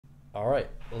Alright,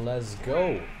 let's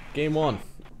go. Game 1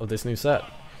 of this new set.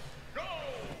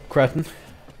 Kretin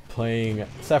playing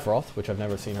Sephiroth, which I've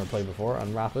never seen her play before,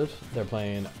 and R4PID, they're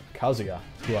playing Kazuya,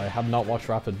 who I have not watched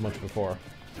R4PID much before.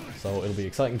 So it'll be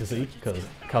exciting to see, because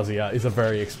Kazuya is a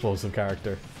very explosive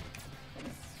character.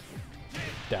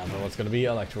 Damn, what's going to be?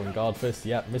 Electro and God Fist.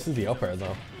 Yeah, misses the up air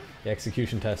though. The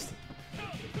execution test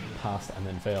passed and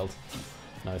then failed.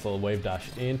 Nice little wave dash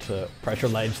into pressure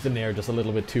ledge the nair just a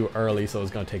little bit too early, so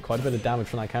it's going to take quite a bit of damage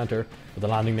from that counter. But the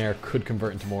landing nair could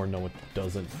convert into more. No, it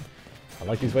doesn't. I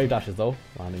like these wave dashes though.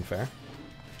 Landing fair.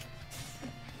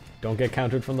 Don't get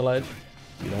countered from the ledge.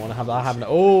 You don't want to have that happen.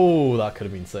 Oh, that could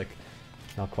have been sick.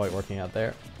 Not quite working out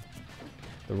there.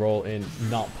 The roll in,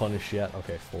 not punished yet.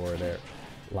 Okay, forward there.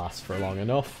 Lasts for long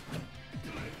enough.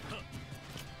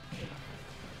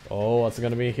 Oh, what's it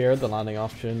going to be here? The landing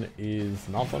option is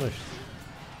not punished.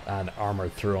 And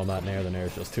armored through on that nair. The nair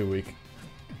is just too weak.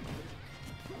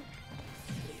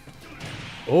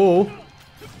 Oh!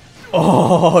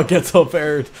 Oh, gets up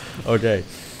aired. Okay.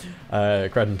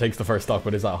 Kretin takes the first stock,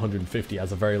 but is at 150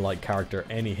 as a very light character.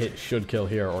 Any hit should kill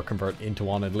here or convert into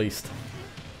one at least.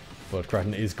 But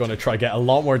Kretin is going to try get a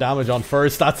lot more damage on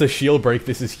first. That's a shield break.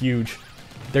 This is huge.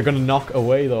 They're going to knock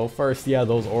away though. First, yeah,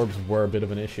 those orbs were a bit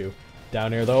of an issue.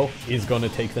 Down here though is going to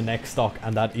take the next stock,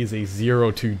 and that is a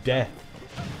 0 to death.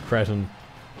 Kretin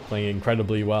playing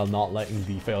incredibly well, not letting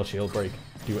the fail shield break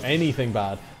do anything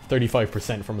bad.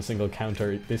 35% from a single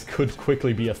counter. This could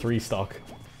quickly be a 3 stock.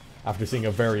 After seeing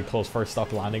a very close first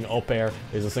stock landing up air,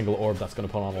 there's a single orb that's going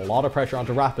to put on a lot of pressure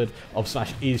onto R4PID. Up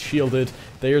smash is shielded.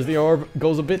 There's the orb.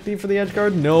 Goes a bit deep for the edge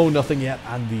guard. No, nothing yet.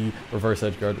 And the reverse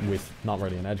edge guard with not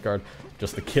really an edge guard.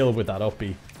 Just the kill with that up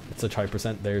B. It's such high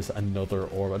percent. There's another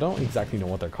orb. I don't exactly know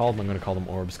what they're called. I'm going to call them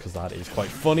orbs because that is quite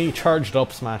funny. Charged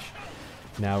up smash.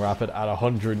 Now R4PID at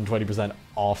 120%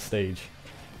 off stage.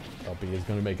 Up B is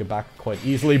going to make it back quite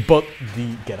easily, but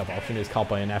the get up option is caught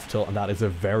by an F tilt, and that is a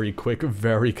very quick,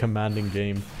 very commanding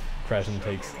game. Kretin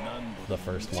takes the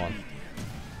first one.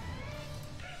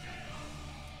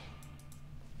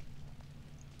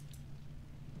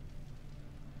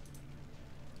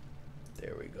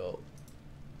 There we go.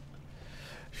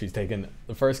 She's taken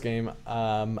the first game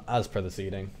as per the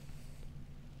seeding.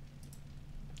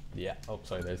 Yeah, oh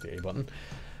sorry, there's the A button.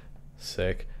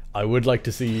 Sick. I would like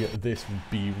to see this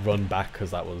be run back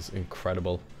because that was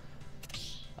incredible.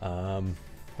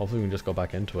 Hopefully we can just go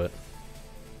back into it.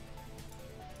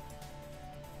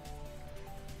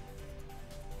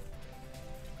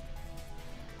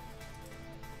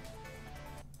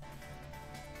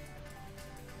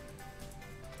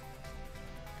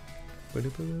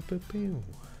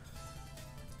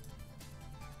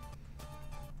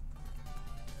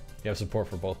 You have support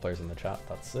for both players in the chat,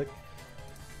 that's sick.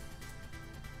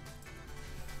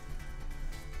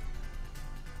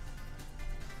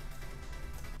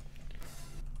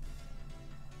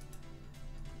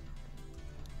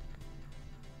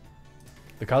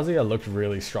 The Kazuya looked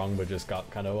really strong, but just got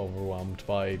kind of overwhelmed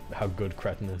by how good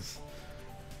Kretin is.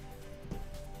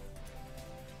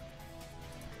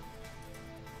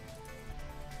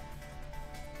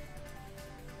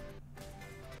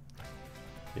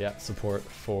 Yeah, support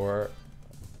for,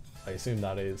 I assume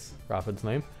that is R4PID's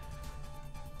name.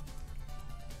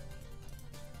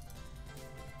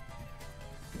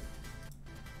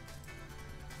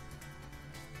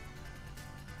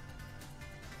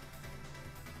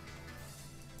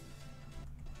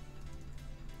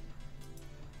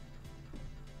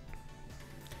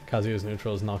 Kazuya's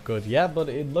neutral is not good. Yeah, but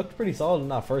it looked pretty solid in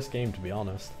that first game, to be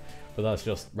honest. But that's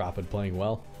just R4PID playing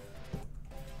well.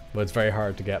 But it's very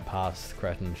hard to get past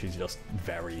Kretin. She's just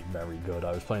very, very good.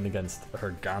 I was playing against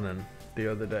her Ganon the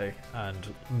other day and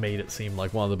made it seem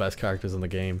like one of the best characters in the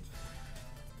game.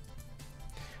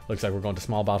 Looks like we're going to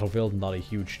small battlefield. Not a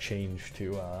huge change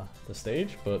to the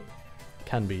stage, but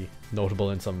can be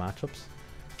notable in some matchups.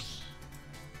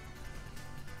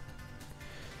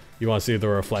 You want to see the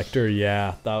reflector?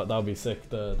 Yeah, that would be sick.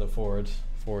 The forward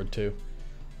too.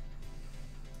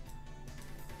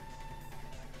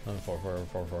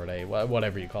 Forward A,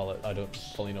 whatever you call it. I don't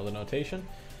fully know the notation.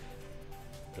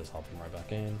 Just hopping right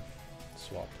back in.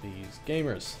 Swap these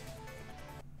gamers.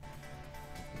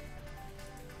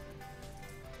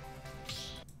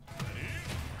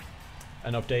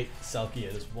 An update: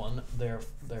 Selkie has won their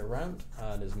round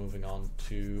and is moving on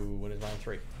to what is round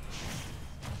 3.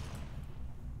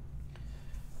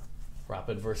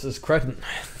 R4PID versus Kretin.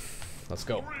 Let's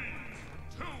go.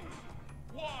 3, 2,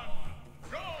 1,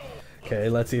 go. Okay,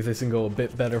 let's see if this can go a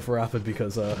bit better for R4PID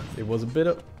because it was a bit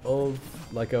of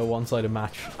like a one-sided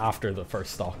match after the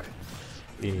first stock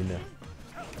in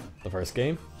the first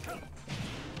game.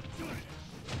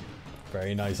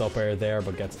 Very nice up air there,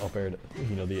 but gets up aired.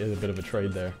 You know, a bit of a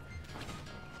trade there.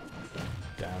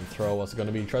 Down throw, what's it going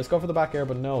to be? Tries to go for the back air,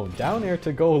 but no. Down air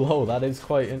to go low, that is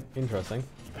quite interesting.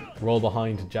 Roll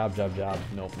behind, jab, jab, jab.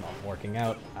 Nope, not working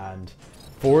out. And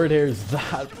forward airs,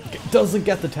 that doesn't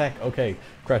get the tech. Okay,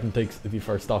 Kretin takes the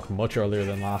first stock much earlier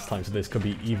than last time, so this could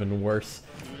be even worse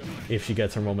if she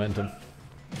gets her momentum.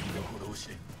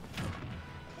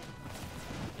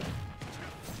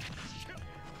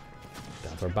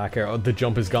 Down for back air. Oh, the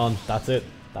jump is gone. That's it.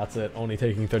 That's it. Only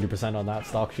taking 30% on that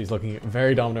stock. She's looking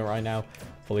very dominant right now.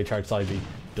 Fully charged side B.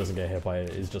 Doesn't get hit by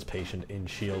it. Is just patient in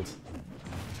shields.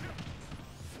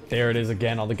 There it is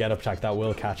again on the get up check. That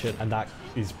will catch it. And that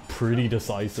is pretty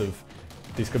decisive.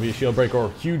 This could be a shield break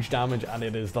or huge damage. And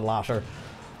it is the latter.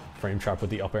 Frame trap with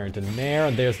the up air into nair.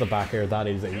 And there's the back air. That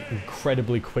is an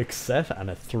incredibly quick set. And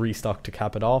a 3 stock to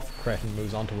cap it off. Kretin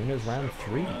moves on to winners round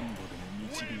 3.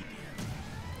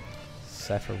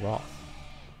 Sephiroth.